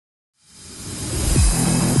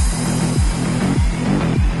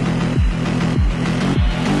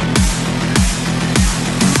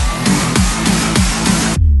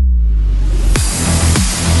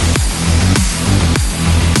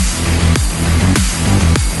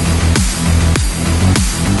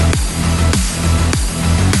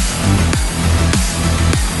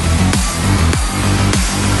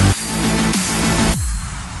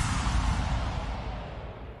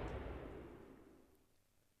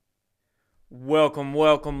Welcome,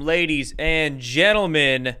 ladies and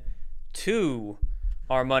gentlemen, to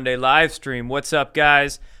our Monday live stream. What's up,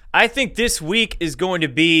 guys? I think this week is going to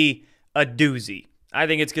be a doozy. I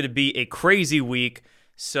think it's going to be a crazy week.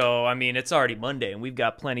 So, it's already Monday, and we've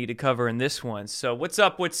got plenty to cover in this one. So, what's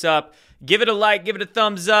up? Give it a like, give it a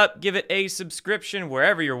thumbs up, give it a subscription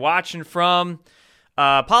wherever you're watching from.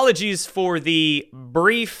 Apologies for the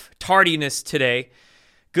brief tardiness today.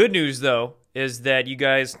 Good news, though, is that you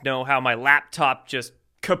guys know how my laptop just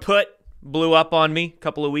blew up on me a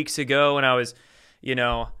couple of weeks ago, and I was,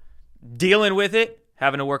 dealing with it,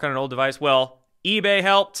 having to work on an old device. Well, eBay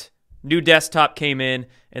helped. New desktop came in,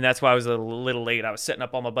 and that's why I was a little late. I was setting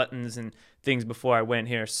up all my buttons and things before I went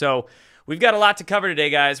here. So we've got a lot to cover today,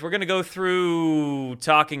 guys. We're going to go through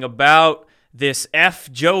talking about this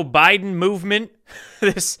F Joe Biden movement,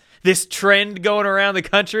 this trend going around the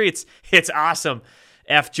country. It's awesome.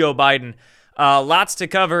 F Joe Biden. Lots to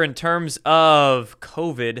cover in terms of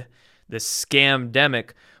COVID, the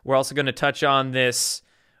scamdemic. We're also going to touch on this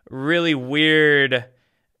really weird,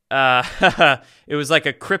 it was like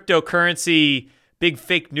a cryptocurrency big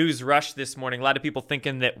fake news rush this morning. A lot of people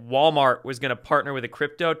thinking that Walmart was going to partner with a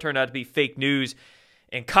crypto. Turned out to be fake news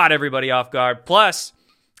and caught everybody off guard. Plus,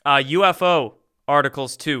 UFO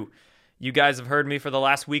articles too. You guys have heard me for the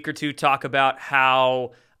last week or two talk about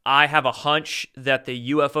how I have a hunch that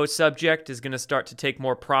the UFO subject is going to start to take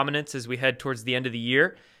more prominence as we head towards the end of the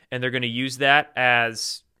year, and they're going to use that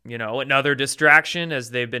as, another distraction, as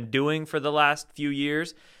they've been doing for the last few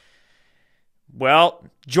years. Well,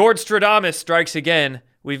 George Stradamus strikes again.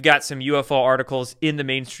 We've got some UFO articles in the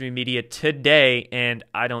mainstream media today, and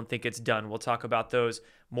I don't think it's done. We'll talk about those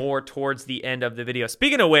more towards the end of the video.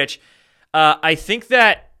 Speaking of which, I think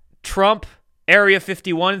that Trump Area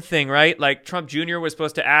 51 thing, right? Like Trump Jr. was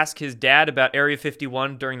supposed to ask his dad about Area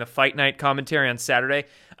 51 during the fight night commentary on Saturday.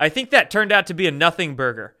 I think that turned out to be a nothing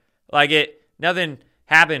burger. Nothing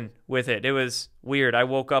happened with it. It was weird. I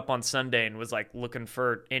woke up on Sunday and was looking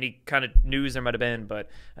for any kind of news there might have been, but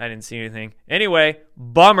I didn't see anything. Anyway,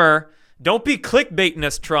 bummer. Don't be clickbaiting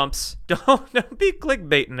us, Trumps. Don't be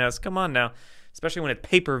clickbaiting us. Come on now. Especially when it's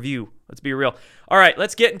pay-per-view. Let's be real. All right,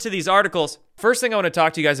 let's get into these articles. First thing I want to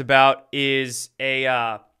talk to you guys about is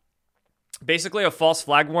basically a false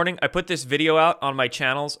flag warning. I put this video out on my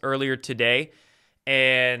channels earlier today,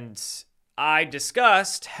 and I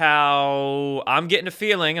discussed how I'm getting a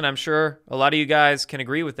feeling, and I'm sure a lot of you guys can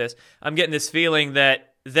agree with this, I'm getting this feeling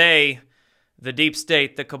that the deep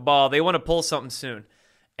state, the cabal, they want to pull something soon.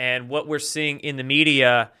 And what we're seeing in the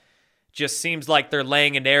media just seems like they're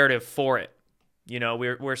laying a narrative for it.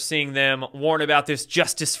 We're seeing them warn about this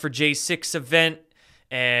Justice for J6 event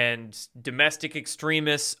and domestic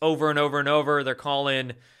extremists over and over and over. They're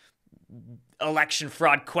calling election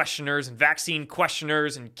fraud questioners and vaccine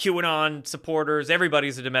questioners and QAnon supporters.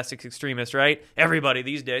 Everybody's a domestic extremist, right? Everybody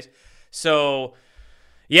these days. So,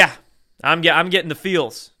 yeah, I'm getting the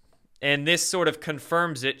feels. And this sort of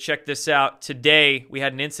confirms it. Check this out. Today, we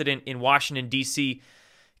had an incident in Washington, D.C.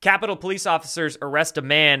 Capitol police officers arrest a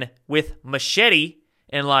man with machete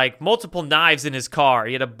and multiple knives in his car.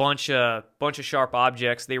 He had a bunch of sharp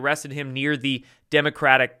objects. They arrested him near the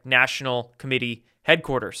Democratic National Committee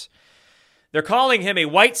headquarters. They're calling him a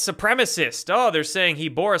white supremacist. Oh, they're saying he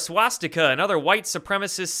bore a swastika and other white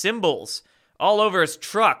supremacist symbols all over his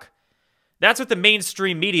truck. That's what the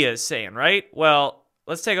mainstream media is saying, right? Well,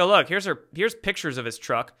 let's take a look. Here's pictures of his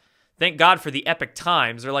truck. Thank God for the Epic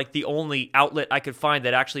Times. They're the only outlet I could find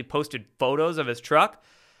that actually posted photos of his truck.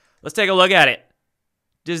 Let's take a look at it.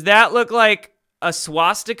 Does that look like a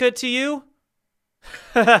swastika to you?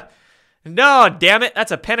 No, damn it.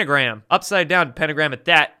 That's a pentagram. Upside down pentagram at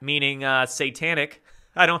that, meaning satanic.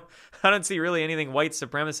 I don't see really anything white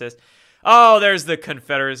supremacist. Oh, there's the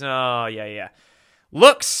Confederates. Oh, yeah.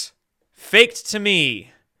 Looks faked to me,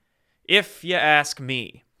 if you ask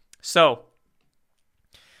me. So,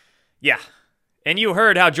 yeah. And you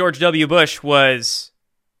heard how George W. Bush was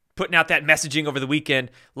putting out that messaging over the weekend,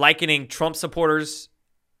 likening Trump supporters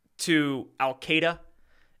to Al-Qaeda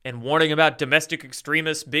and warning about domestic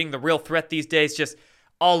extremists being the real threat these days, just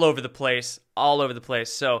all over the place.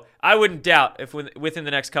 So I wouldn't doubt if within the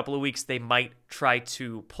next couple of weeks they might try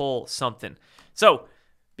to pull something. So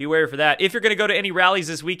be wary for that. If you're going to go to any rallies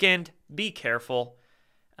this weekend, be careful.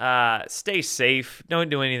 Stay safe. Don't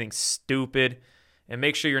do anything stupid. And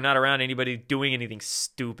make sure you're not around anybody doing anything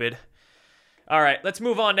stupid. All right, let's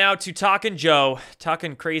move on now to Talkin' Joe.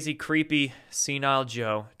 Talkin' crazy, creepy, senile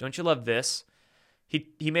Joe. Don't you love this?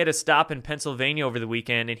 He made a stop in Pennsylvania over the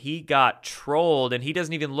weekend, and he got trolled, and he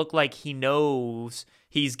doesn't even look like he knows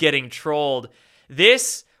he's getting trolled.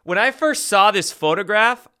 This when I first saw this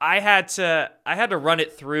photograph, I had to run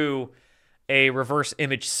it through a reverse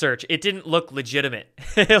image search. It didn't look legitimate.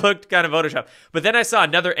 It looked kind of Photoshop. But then I saw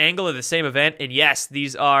another angle of the same event, and yes,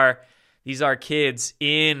 these are kids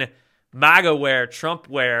in MAGA wear, Trump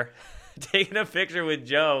wear, taking a picture with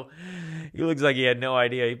Joe. He looks like he had no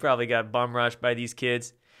idea. He probably got bum rushed by these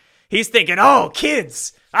kids. He's thinking, oh,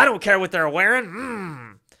 kids, I don't care what they're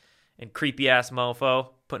wearing. And creepy-ass mofo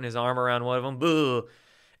putting his arm around one of them. Boo.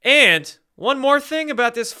 And one more thing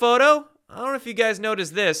about this photo. I don't know if you guys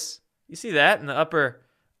noticed this. You see that in the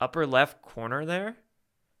upper left corner there?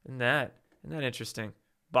 Isn't that interesting?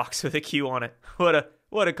 Box with a Q on it. What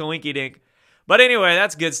a coinky dink. But anyway,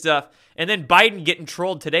 that's good stuff. And then Biden getting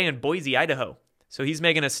trolled today in Boise, Idaho. So he's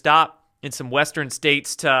making a stop in some western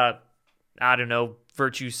states to, I don't know,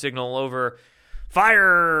 virtue signal over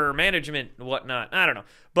fire management and whatnot. I don't know.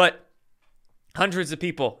 But hundreds of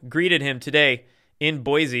people greeted him today in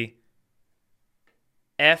Boise.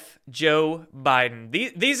 F. Joe Biden.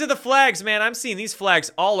 These are the flags, man. I'm seeing these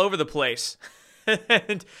flags all over the place.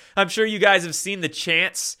 And I'm sure you guys have seen the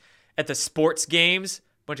chants at the sports games,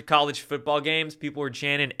 a bunch of college football games. People were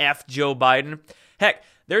chanting F. Joe Biden. Heck,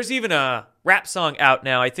 there's even a rap song out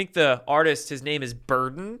now. I think the artist, his name is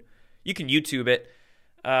Burden. You can YouTube it.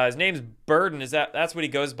 His name's Burden. That's what he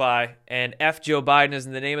goes by. And F. Joe Biden is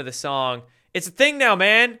in the name of the song. It's a thing now,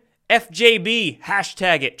 man. FJB.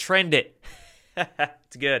 Hashtag it. Trend it.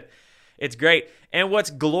 It's good. It's great. And what's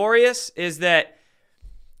glorious is that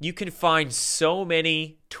you can find so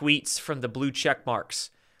many tweets from the blue check marks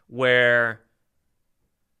where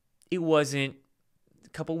it wasn't a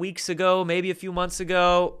couple weeks ago, maybe a few months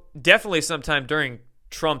ago, definitely sometime during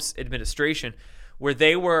Trump's administration, where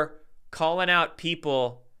they were calling out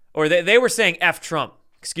people, or they were saying F Trump.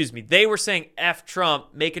 Excuse me. They were saying F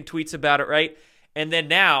Trump, making tweets about it, right? And then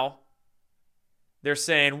now they're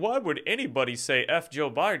saying, why would anybody say F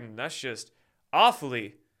Joe Biden? That's just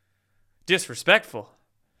awfully disrespectful.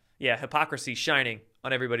 Yeah, hypocrisy shining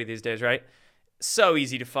on everybody these days, right? So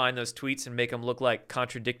easy to find those tweets and make them look like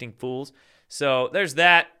contradicting fools. So there's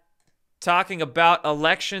that. Talking about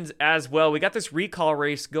elections as well. We got this recall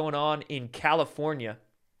race going on in California.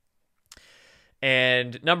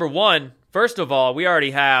 And number one, first of all, we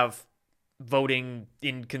already have voting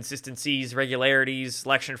inconsistencies, regularities,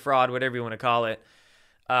 election fraud, whatever you want to call it.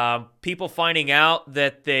 People finding out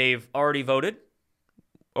that they've already voted,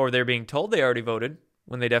 or they're being told they already voted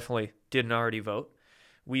when they definitely didn't already vote.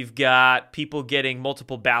 We've got people getting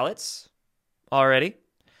multiple ballots already.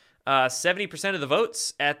 70% of the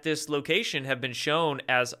votes at this location have been shown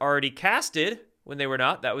as already casted when they were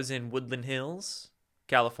not. That was in Woodland Hills,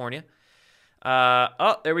 California.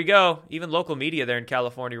 There we go. Even local media there in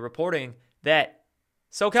California reporting that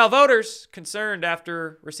SoCal voters concerned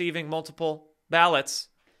after receiving multiple ballots.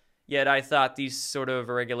 Yet I thought these sort of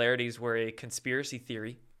irregularities were a conspiracy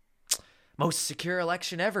theory. Most secure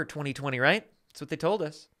election ever, 2020, right? That's what they told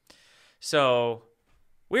us. So,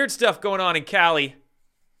 weird stuff going on in Cali.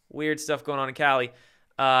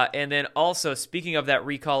 And then also, speaking of that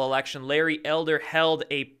recall election, Larry Elder held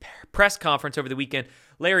a press conference over the weekend.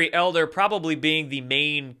 Larry Elder probably being the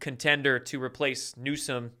main contender to replace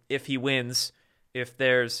Newsom if he wins, if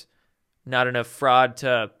there's not enough fraud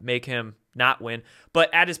to make him not win.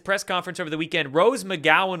 But at his press conference over the weekend, Rose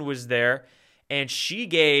McGowan was there, and she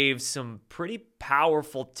gave some pretty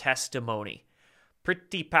powerful testimony.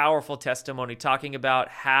 Talking about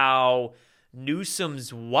how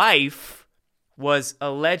Newsom's wife was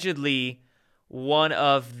allegedly one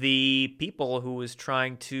of the people who was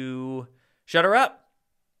trying to shut her up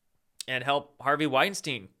and help Harvey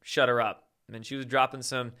Weinstein shut her up. And she was dropping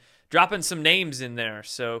some names in there.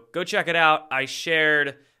 So go check it out. I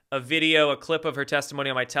shared a clip of her testimony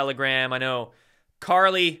on my Telegram. I know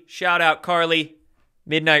Carly, shout out Carly,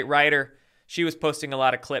 Midnight Rider. She was posting a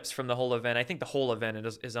lot of clips from the whole event. I think the whole event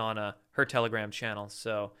is on her Telegram channel.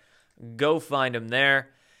 So go find them there.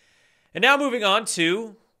 And now moving on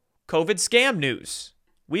to COVID scam news.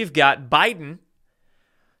 We've got Biden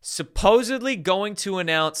supposedly going to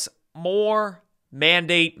announce more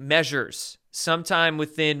mandate measures sometime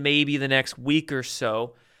within maybe the next week or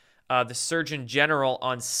so. The Surgeon General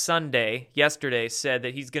on yesterday, said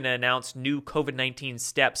that he's going to announce new COVID-19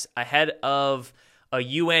 steps ahead of a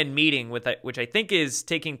UN meeting, which I think is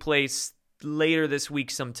taking place later this week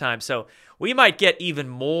sometime. So we might get even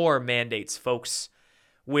more mandates, folks,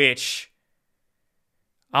 which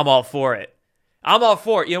I'm all for it.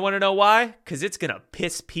 You want to know why? Because it's going to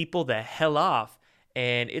piss people the hell off,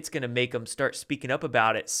 and it's going to make them start speaking up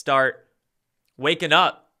about it, start waking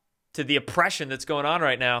up to the oppression that's going on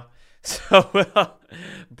right now. So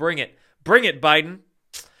bring it, Biden.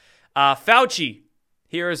 Fauci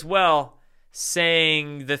here as well,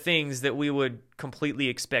 saying the things that we would completely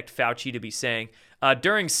expect Fauci to be saying.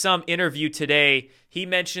 During some interview today, he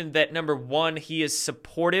mentioned that, number one, he is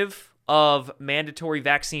supportive of mandatory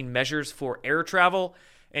vaccine measures for air travel,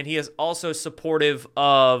 and he is also supportive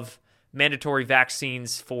of mandatory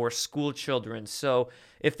vaccines for school children. So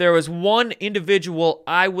if there was one individual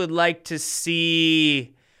I would like to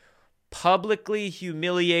see publicly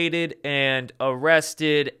humiliated and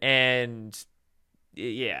arrested, and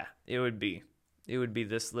yeah, it would be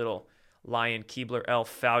this little lion Keebler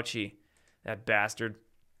elf Fauci, that bastard.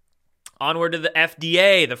 Onward to the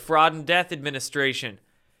FDA, the Fraud and Death Administration.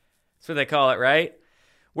 That's what they call it, right?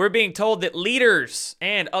 We're being told that leaders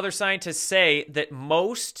and other scientists say that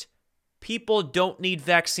most people don't need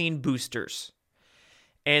vaccine boosters.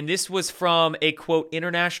 And this was from a, quote,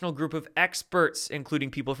 international group of experts,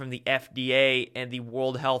 including people from the FDA and the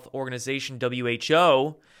World Health Organization,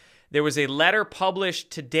 WHO. There was a letter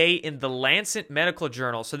published today in the Lancet Medical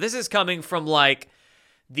Journal. So this is coming from like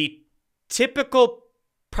the typical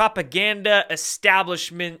propaganda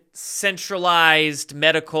establishment, centralized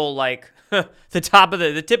medical, like the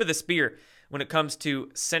tip of the spear when it comes to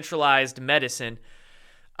centralized medicine.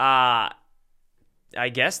 I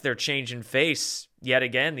guess they're changing face yet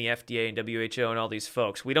again, the FDA and WHO and all these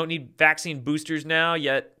folks. We don't need vaccine boosters now,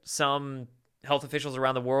 yet some health officials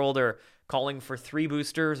around the world are calling for 3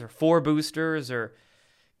 boosters or 4 boosters or,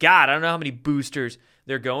 God, I don't know how many boosters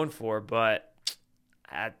they're going for, but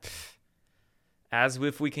as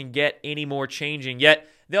if we can get any more changing. Yet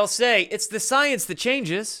they'll say it's the science that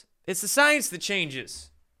changes. It's the science that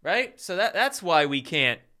changes, right? So that's why we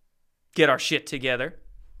can't get our shit together.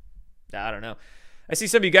 I don't know. I see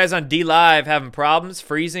some of you guys on D Live having problems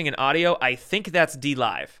freezing in audio. I think that's D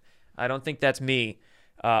Live. I don't think that's me.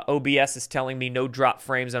 OBS is telling me no drop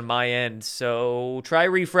frames on my end, so try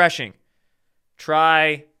refreshing.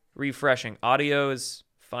 Audio is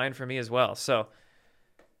fine for me as well. So,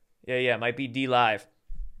 yeah, it might be D Live.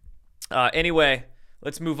 Anyway,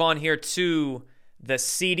 let's move on here to the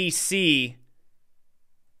CDC.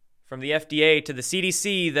 From the FDA to the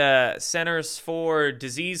CDC, the Centers for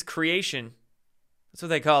Disease Creation. That's what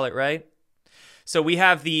they call it, right? So we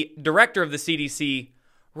have the director of the CDC,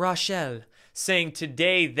 Rochelle, saying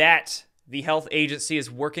today that the health agency is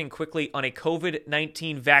working quickly on a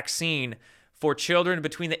COVID-19 vaccine for children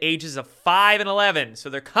between the ages of 5 and 11. So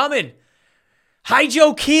they're coming. Hide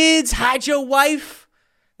your kids, hide your wife.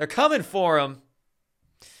 They're coming for them.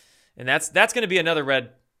 And that's going to be another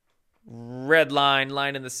red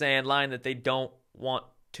line in the sand, line that they don't want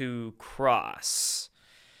to cross.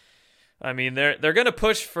 I mean, they're going to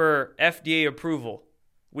push for FDA approval.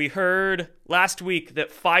 We heard last week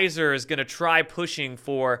that Pfizer is going to try pushing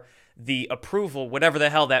for the approval, whatever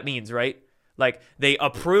the hell that means, right? Like, they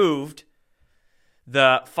approved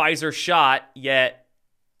the Pfizer shot, yet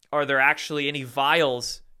are there actually any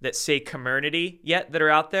vials that say Comirnaty yet that are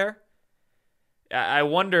out there? I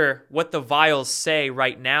wonder what the vials say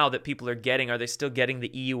right now that people are getting. Are they still getting the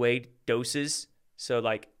EUA doses? So,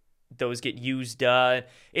 like, those get used.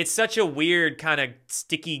 It's such a weird kind of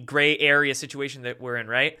sticky gray area situation that we're in,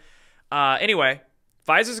 right? Anyway,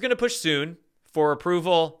 Pfizer's going to push soon for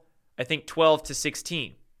approval, I think 12 to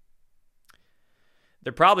 16.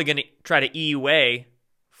 They're probably going to try to EUA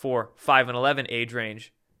for 5 and 11 age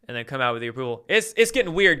range and then come out with the approval. It's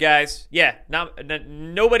getting weird, guys. Yeah,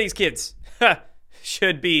 nobody's kids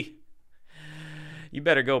should be. You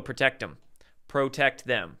better go protect them. Protect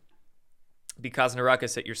them. Be causing a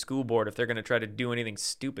ruckus at your school board if they're going to try to do anything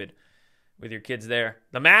stupid with your kids there.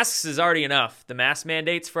 The masks is already enough. The mask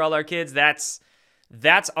mandates for all our kids, that's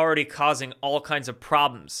already causing all kinds of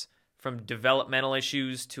problems, from developmental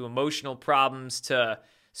issues to emotional problems to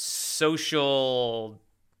social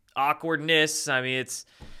awkwardness. I mean,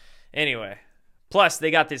 anyway. Plus,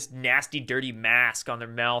 they got this nasty, dirty mask on their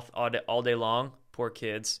mouth all day long. Poor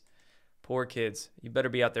kids. You better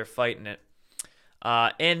be out there fighting it.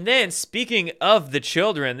 And then, speaking of the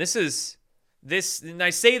children, and I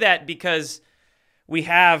say that because we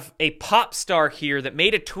have a pop star here that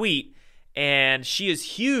made a tweet, and she is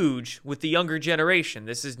huge with the younger generation.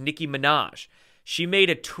 This is Nicki Minaj. She made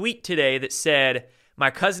a tweet today that said,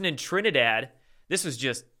 my cousin in Trinidad, this was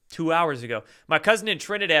just 2 hours ago, my cousin in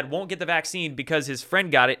Trinidad won't get the vaccine because his friend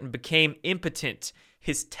got it and became impotent.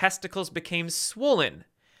 His testicles became swollen,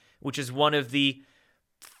 which is one of the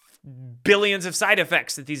billions of side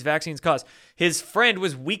effects that these vaccines cause. His friend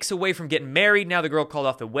was weeks away from getting married. Now the girl called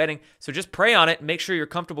off the wedding. So just pray on it and make sure you're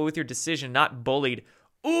comfortable with your decision, not bullied.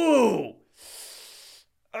 Ooh.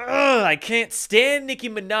 Ugh, I can't stand Nicki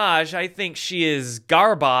Minaj. I think she is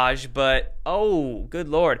garbage, but oh, good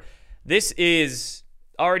Lord. This is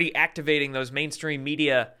already activating those mainstream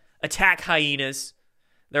media attack hyenas.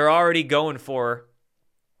 They're already going for her.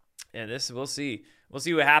 And this, we'll see. We'll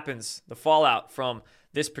see what happens. The fallout from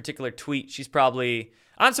this particular tweet.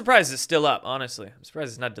 I'm surprised it's still up, honestly. I'm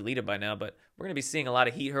surprised it's not deleted by now, but we're going to be seeing a lot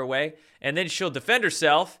of heat her way. And then she'll defend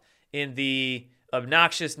herself in the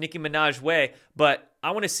obnoxious Nicki Minaj way. But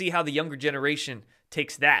I want to see how the younger generation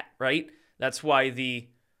takes that, right? That's why the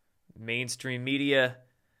mainstream media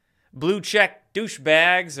blue check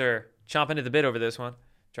douchebags are chomping at the bit over this one,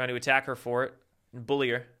 trying to attack her for it and bully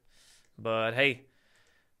her. But hey,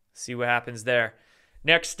 see what happens there.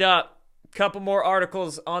 Next up, a couple more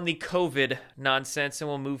articles on the COVID nonsense, and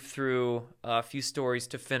we'll move through a few stories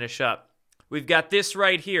to finish up. We've got this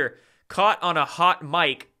right here. Caught on a hot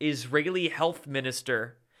mic, Israeli health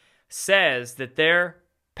minister says that their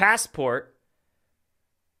passport,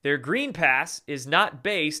 their green pass, is not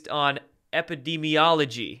based on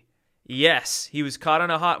epidemiology. Yes, he was caught on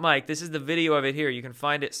a hot mic. This is the video of it here. You can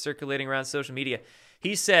find it circulating around social media.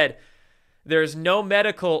 He said, there's no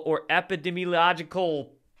medical or epidemiological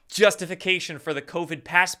justification for the COVID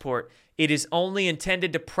passport. It is only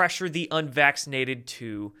intended to pressure the unvaccinated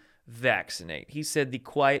to vaccinate. He said the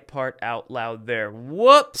quiet part out loud there.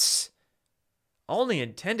 Whoops! Only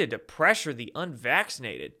intended to pressure the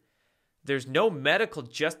unvaccinated. There's no medical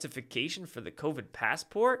justification for the COVID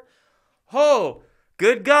passport? Oh,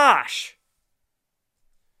 good gosh!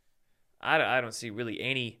 I don't see really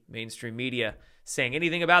any mainstream media saying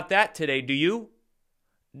anything about that today. Do you?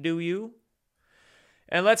 Do you?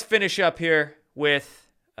 And let's finish up here with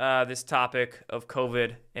this topic of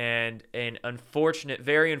COVID and an unfortunate,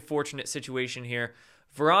 very unfortunate situation here.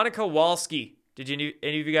 Veronica Walski. Any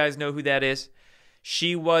of you guys know who that is?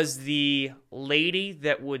 She was the lady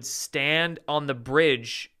that would stand on the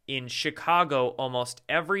bridge in Chicago almost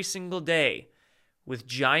every single day with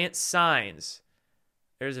giant signs.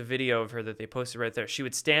 There's a video of her that they posted right there. She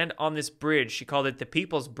would stand on this bridge. She called it the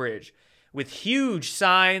People's Bridge with huge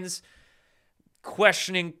signs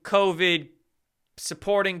questioning COVID,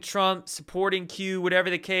 supporting Trump, supporting Q,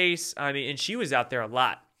 whatever the case. I mean, and she was out there a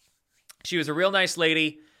lot. She was a real nice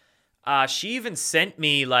lady. She even sent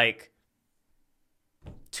me like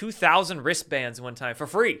 2,000 wristbands one time for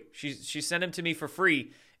free. She sent them to me for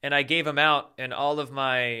free, and I gave them out in all of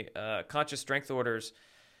my conscious strength orders.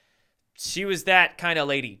 She was that kind of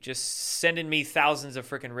lady, just sending me thousands of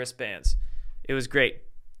freaking wristbands. It was great.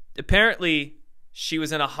 Apparently, she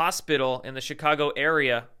was in a hospital in the Chicago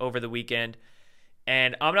area over the weekend,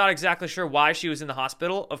 and I'm not exactly sure why she was in the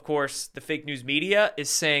hospital. Of course, the fake news media is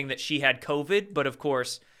saying that she had COVID, but of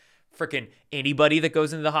course, freaking anybody that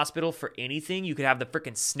goes into the hospital for anything, you could have the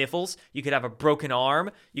freaking sniffles, you could have a broken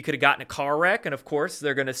arm, you could have gotten a car wreck, and of course,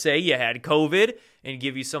 they're going to say you had COVID and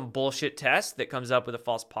give you some bullshit test that comes up with a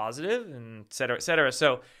false positive, and et cetera, et cetera.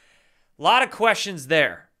 So, a lot of questions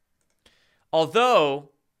there.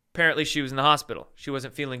 Although, apparently she was in the hospital. She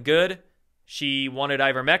wasn't feeling good. She wanted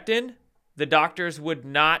ivermectin. The doctors would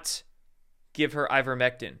not give her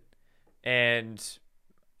ivermectin. And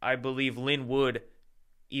I believe Lynn Wood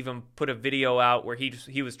even put a video out where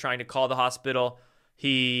he was trying to call the hospital.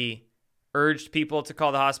 He urged people to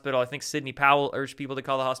call the hospital. I think Sidney Powell urged people to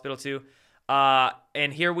call the hospital too.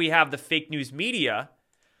 And here we have the fake news media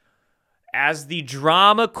as the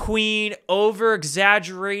drama queen,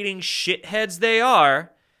 over-exaggerating shitheads they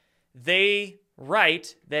are. They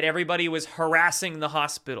write that everybody was harassing the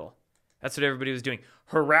hospital. That's what everybody was doing,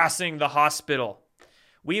 harassing the hospital.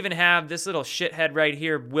 We even have this little shithead right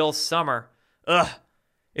here, Will Sommer. Ugh.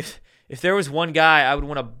 If there was one guy I would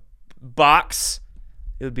want to box,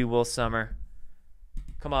 it would be Will Sommer.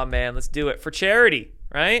 Come on, man. Let's do it. For charity,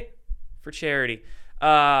 right? For charity.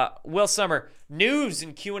 Will Sommer. News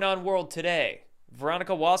in QAnon world today.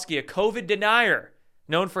 Veronica Walski, a COVID denier,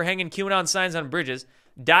 known for hanging QAnon signs on bridges,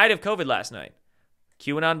 died of COVID last night.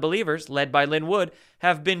 QAnon believers, led by Lynn Wood,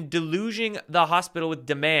 have been deluging the hospital with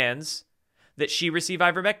demands that she receive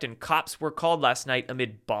ivermectin. Cops were called last night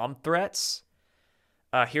amid bomb threats.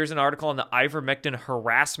 Here's an article on the ivermectin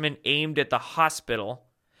harassment aimed at the hospital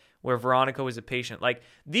where Veronica was a patient. Like,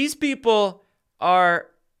 these people are,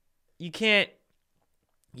 you can't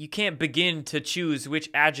begin to choose which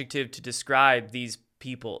adjective to describe these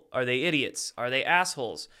people. Are they idiots? Are they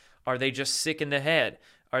assholes? Are they just sick in the head?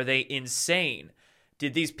 Are they insane?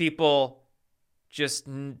 Did these people just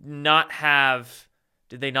not have,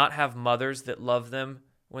 did they not have mothers that loved them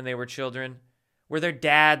when they were children? Were their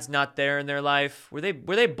dads not there in their life? Were they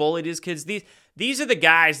bullied as kids? These are the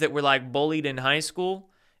guys that were like bullied in high school,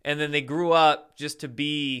 and then they grew up just to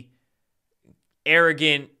be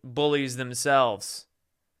arrogant bullies themselves.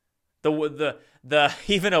 The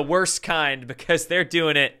even a worse kind, because they're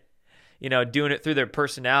doing it, doing it through their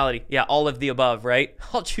personality. Yeah, all of the above, right?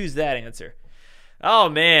 I'll choose that answer. Oh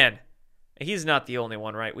man, he's not the only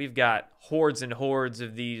one, right? We've got hordes and hordes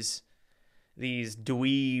of these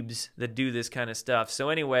dweebs that do this kind of stuff. So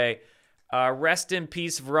anyway, rest in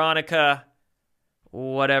peace, Veronica.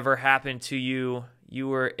 Whatever happened to you, you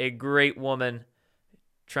were a great woman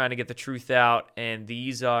trying to get the truth out, and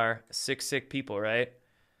these are sick people, right?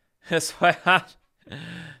 That's why,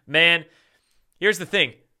 man, here's the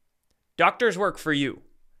thing. Doctors work for you.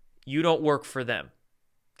 You don't work for them,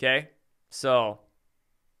 okay? So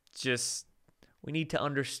we need to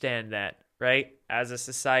understand that, right? As a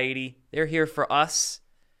society, they're here for us.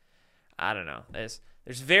 I don't know. There's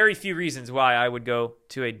very few reasons why I would go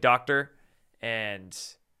to a doctor, and,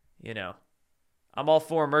 I'm all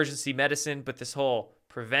for emergency medicine, but this whole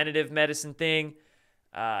preventative medicine thing,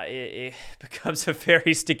 it becomes a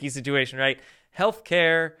very sticky situation, right?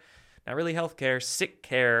 Healthcare, not really healthcare, sick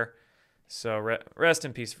care. So rest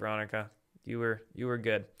in peace, Veronica. You were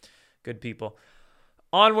good people.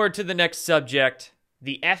 Onward to the next subject,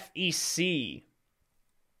 the FEC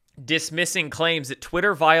dismissing claims that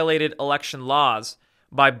Twitter violated election laws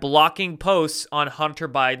by blocking posts on Hunter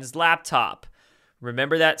Biden's laptop.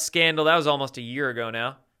 Remember that scandal? That was almost a year ago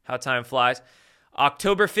now. How time flies.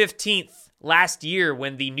 October 15th last year,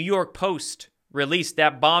 when the New York Post released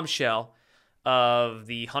that bombshell of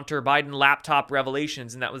the Hunter Biden laptop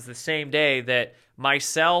revelations, and that was the same day that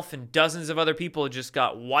myself and dozens of other people just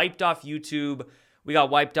got wiped off YouTube. We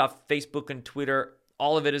got wiped off Facebook and Twitter,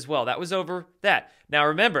 all of it as well. That was over that. Now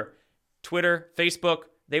remember, Twitter, Facebook,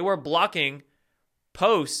 they were blocking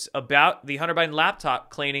posts about the Hunter Biden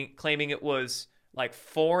laptop, claiming it was like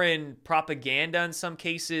foreign propaganda in some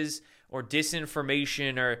cases, or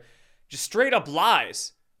disinformation, or just straight up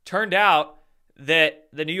lies. Turned out that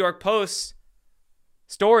the New York Post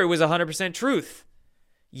story was 100% truth.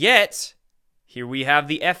 Yet, here we have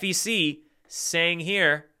the FEC saying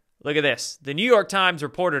here, look at this. The New York Times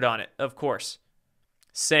reported on it, of course,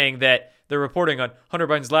 saying that the reporting on Hunter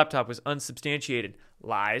Biden's laptop was unsubstantiated.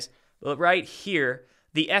 Lies. But right here,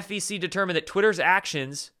 the FEC determined that Twitter's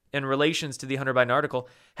actions in relations to the Hunter Biden article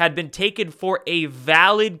had been taken for a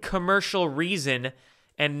valid commercial reason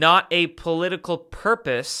and not a political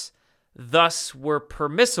purpose, thus were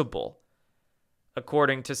permissible,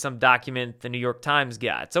 according to some document the New York Times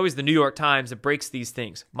got. It's always the New York Times that breaks these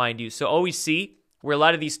things, mind you. So always see where a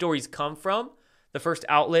lot of these stories come from, the first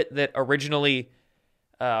outlet that originally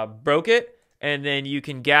broke it, and then you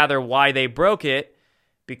can gather why they broke it,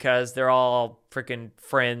 because they're all freaking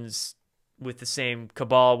friends with the same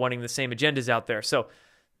cabal wanting the same agendas out there. So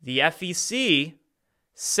the FEC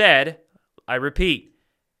said, I repeat,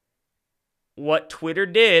 what Twitter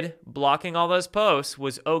did, blocking all those posts,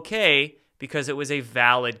 was okay because it was a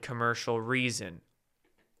valid commercial reason.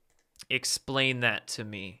 Explain that to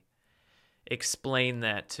me.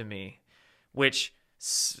 Which,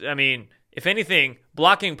 I mean, if anything,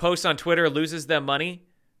 blocking posts on Twitter loses them money.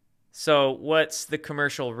 So what's the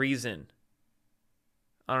commercial reason?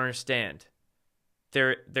 I don't understand.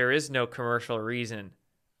 There is no commercial reason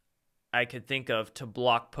I could think of to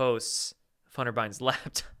block posts of Hunter Biden's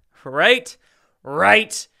laptop. Right?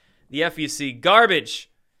 The FEC, garbage.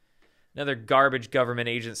 Another garbage government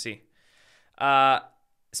agency.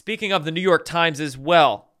 Speaking of the New York Times as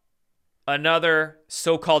well, another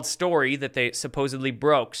so-called story that they supposedly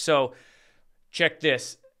broke. So check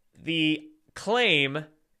this. The claim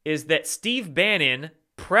is that Steve Bannon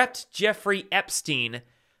prepped Jeffrey Epstein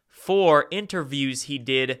for interviews he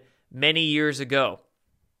did many years ago.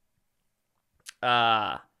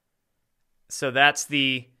 So that's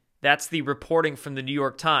the reporting from the New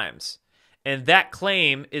York Times. And that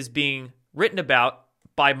claim is being written about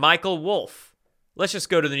by Michael Wolff. Let's just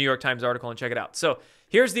go to the New York Times article and check it out. So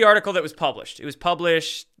here's the article that was published. It was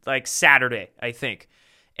published like Saturday, I think.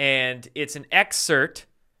 And it's an excerpt.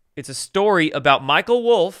 It's a story about Michael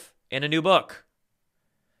Wolff in a new book.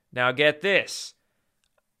 Now get this.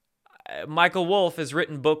 Michael Wolff has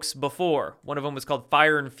written books before. One of them was called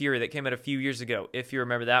Fire and Fury that came out a few years ago, if you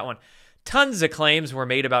remember that one. Tons of claims were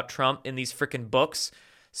made about Trump in these freaking books.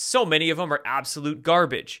 So many of them are absolute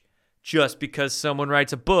garbage. Just because someone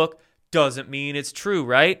writes a book doesn't mean it's true,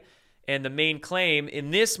 right? And the main claim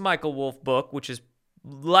in this Michael Wolff book, which is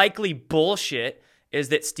likely bullshit, is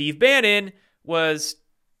that Steve Bannon was,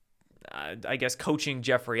 I guess, coaching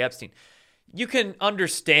Jeffrey Epstein. You can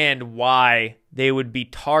understand why they would be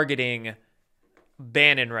targeting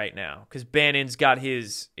Bannon right now, because Bannon's got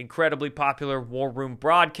his incredibly popular War Room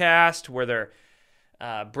broadcast where they're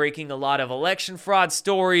breaking a lot of election fraud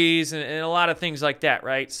stories and a lot of things like that,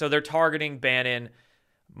 right? So they're targeting Bannon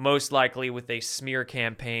most likely with a smear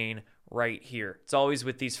campaign right here. It's always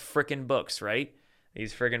with these frickin' books, right?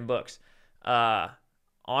 These friggin' books.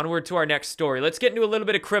 Onward to our next story. Let's get into a little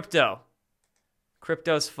bit of crypto.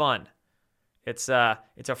 Crypto's fun. It's a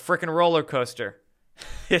frickin' roller coaster.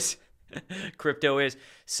 This crypto is.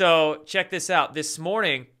 So check this out. This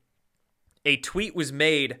morning, a tweet was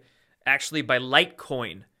made actually by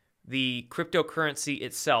Litecoin, the cryptocurrency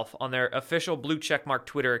itself, on their official blue checkmark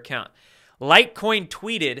Twitter account. Litecoin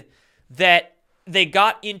tweeted that they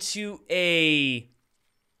got into a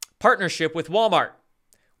partnership with Walmart.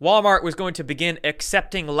 Walmart was going to begin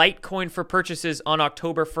accepting Litecoin for purchases on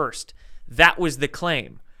October 1st. That was the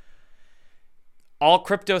claim. All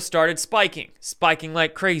crypto started spiking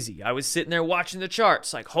like crazy. I was sitting there watching the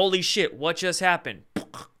charts like, holy shit, what just happened?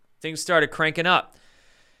 Things started cranking up.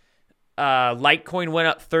 Litecoin went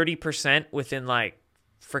up 30% within like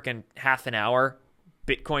freaking half an hour.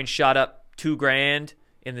 Bitcoin shot up $2,000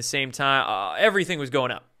 in the same time. Everything was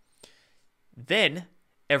going up. Then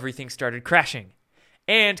everything started crashing.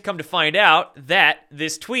 And come to find out that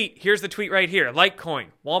this tweet, here's the tweet right here. Litecoin.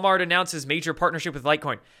 Walmart announces major partnership with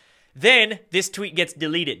Litecoin. Then this tweet gets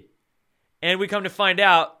deleted. And we come to find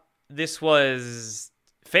out this was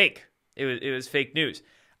fake. It was fake news.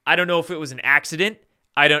 I don't know if it was an accident.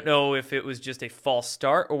 I don't know if it was just a false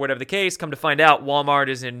start or whatever the case. Come to find out, Walmart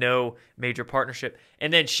is in no major partnership.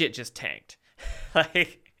 And then shit just tanked.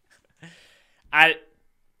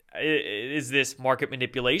 Is this market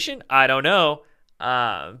manipulation? I don't know.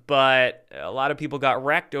 But a lot of people got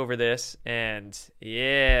wrecked over this. And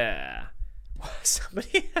yeah.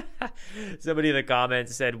 Somebody in the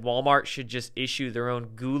comments said Walmart should just issue their own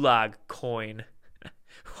gulag coin.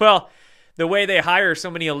 Well, the way they hire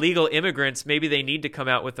so many illegal immigrants, maybe they need to come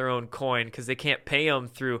out with their own coin because they can't pay them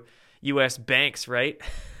through U.S. banks, right?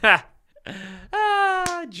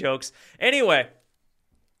 Jokes. Anyway,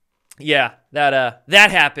 yeah, that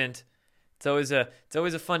happened. It's always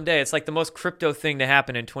a fun day. It's like the most crypto thing to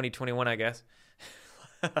happen in 2021, I guess.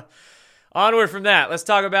 Onward from that, let's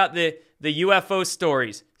talk about the UFO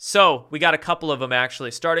stories. So we got a couple of them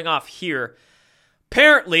actually. Starting off here,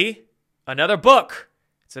 apparently another book.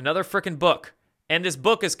 It's another freaking book. And this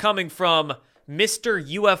book is coming from Mr.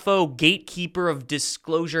 UFO Gatekeeper of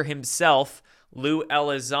Disclosure himself, Lou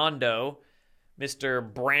Elizondo. Mr.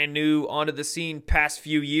 Brand new onto the scene past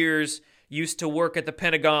few years, used to work at the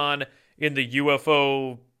Pentagon in the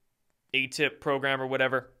UFO ATIP program or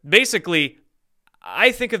whatever. Basically,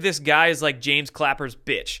 I think of this guy as like James Clapper's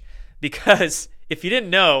bitch. Because if you didn't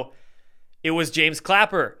know, it was James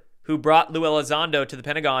Clapper who brought Lou Elizondo to the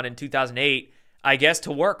Pentagon in 2008, I guess,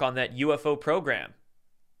 to work on that UFO program,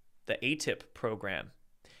 the ATIP program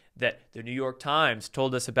that the New York Times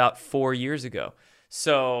told us about 4 years ago.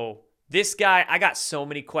 So this guy, I got so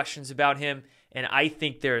many questions about him, and I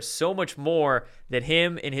think there's so much more that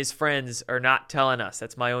him and his friends are not telling us.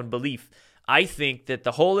 That's my own belief. I think that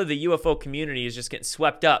the whole of the UFO community is just getting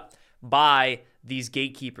swept up by these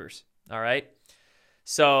gatekeepers, all right?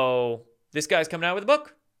 So this guy's coming out with a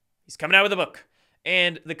book. He's coming out with a book.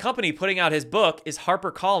 And the company putting out his book is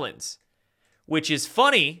HarperCollins, which is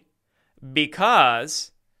funny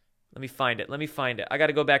because, let me find it. I got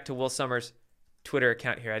to go back to Will Summers' Twitter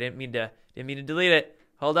account here. I didn't mean to delete it.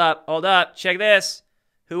 Hold up. Check this.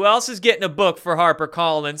 Who else is getting a book for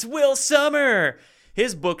HarperCollins? Will Summer.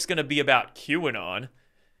 His book's going to be about QAnon.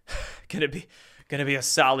 Gonna be a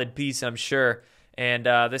solid piece, I'm sure. And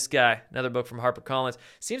this guy, another book from HarperCollins,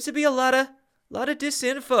 seems to be a lot of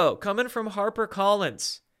disinfo coming from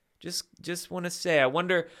HarperCollins. Just want to say, I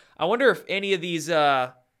wonder if any of these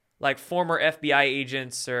like former FBI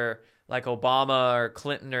agents or like Obama or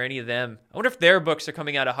Clinton or any of them, I wonder if their books are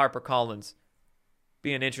coming out of HarperCollins.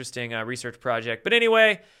 Be an interesting research project. But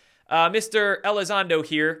anyway, Mr. Elizondo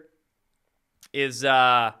here is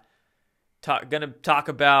going to talk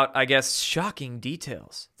about, I guess, shocking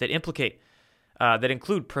details that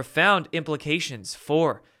include profound implications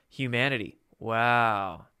for humanity.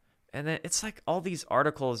 Wow. And then it's like all these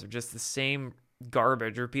articles are just the same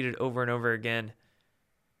garbage repeated over and over again.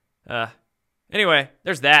 Anyway,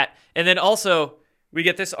 there's that. And then also we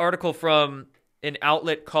get this article from an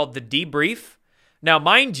outlet called The Debrief. Now,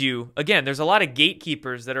 mind you, again, there's a lot of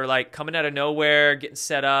gatekeepers that are like coming out of nowhere, getting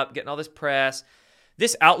set up, getting all this press.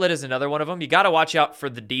 This outlet is another one of them. You got to watch out for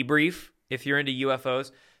The Debrief if you're into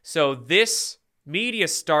UFOs. So this media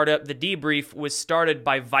startup, The Debrief, was started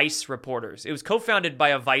by Vice reporters. It was co-founded by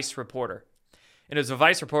a Vice reporter. And it was a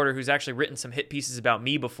Vice reporter who's actually written some hit pieces about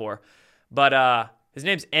me before. But his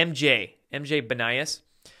name's MJ Banias.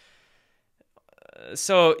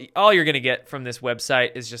 So all you're going to get from this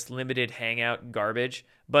website is just limited hangout garbage.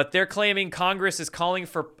 But they're claiming Congress is calling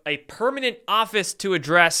for a permanent office to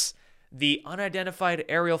address the unidentified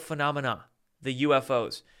aerial phenomena, the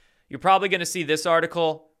UFOs. You're probably going to see this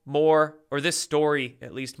article more, or this story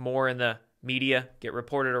at least more in the media, get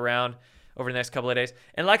reported around over the next couple of days.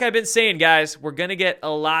 And like I've been saying, guys, we're going to get a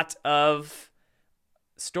lot of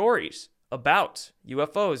stories about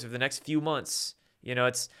UFOs over the next few months. You know,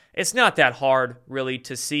 it's not that hard really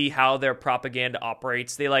to see how their propaganda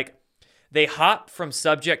operates. They hop from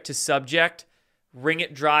subject to subject, wring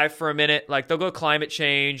it dry for a minute. Like they'll go climate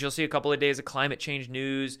change. You'll see a couple of days of climate change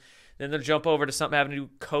news. Then they'll jump over to something having to do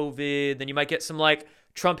with COVID. Then you might get some like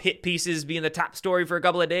Trump hit pieces being the top story for a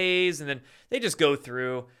couple of days. And then they just go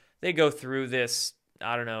through this,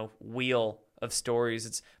 I don't know, wheel of stories.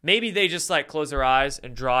 It's maybe they just like close their eyes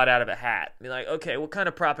and draw it out of a hat. Be like, okay, what kind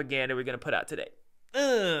of propaganda are we going to put out today?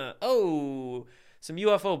 Some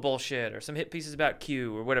UFO bullshit or some hit pieces about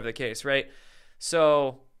Q or whatever the case, right?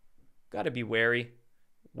 So, got to be wary.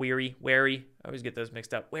 I always get those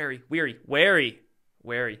mixed up. Wary.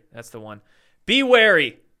 That's the one. Be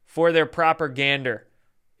wary for their propaganda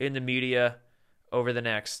in the media over the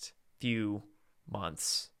next few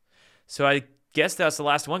months. So, I guess that's the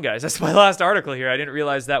last one, guys. That's my last article here. I didn't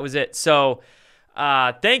realize that was it. So,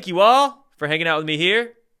 thank you all for hanging out with me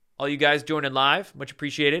here. All you guys joining live, much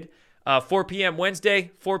appreciated. 4 p.m.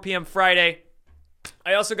 Wednesday, 4 p.m. Friday.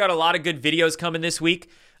 I also got a lot of good videos coming this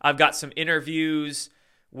week. I've got some interviews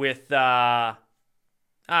with, I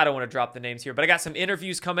don't want to drop the names here, but I got some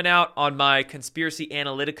interviews coming out on my Conspiracy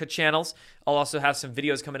Analytica channels. I'll also have some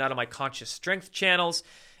videos coming out on my Conscious Strength channels.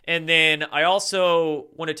 And then I also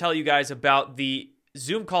want to tell you guys about the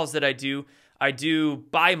Zoom calls that I do. I do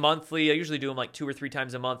bi-monthly. I usually do them like 2 or 3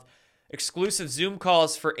 times a month. Exclusive Zoom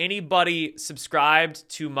calls for anybody subscribed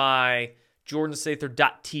to my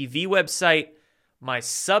jordansather.tv website, my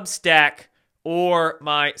Substack, or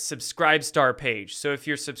my Subscribestar page. So if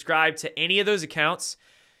you're subscribed to any of those accounts,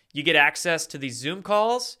 you get access to these Zoom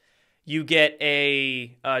calls. You get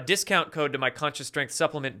a discount code to my Conscious Strength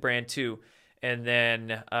supplement brand too, and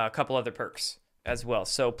then a couple other perks as well.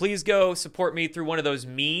 So please go support me through one of those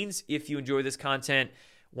means if you enjoy this content,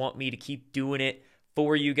 want me to keep doing it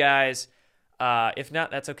for you guys. If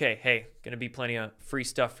not, that's okay. Hey, going to be plenty of free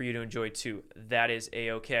stuff for you to enjoy too. That is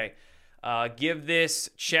a-okay. Give this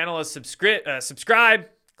channel a subscribe.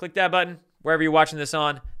 Click that button wherever you're watching this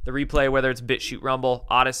on. The replay, whether it's BitChute, Rumble,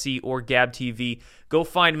 Odyssey, or Gab TV. Go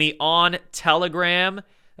find me on Telegram.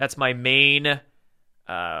 That's my main,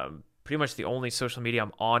 pretty much the only social media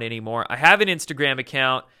I'm on anymore. I have an Instagram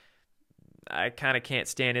account. I kind of can't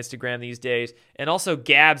stand Instagram these days. And also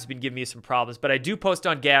Gab's been giving me some problems, but I do post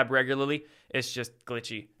on Gab regularly. It's just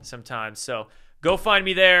glitchy sometimes. So go find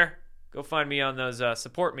me there. Go find me on those,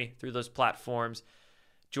 support me through those platforms.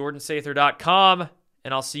 jordansather.com,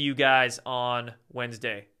 and I'll see you guys on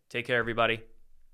Wednesday. Take care, everybody.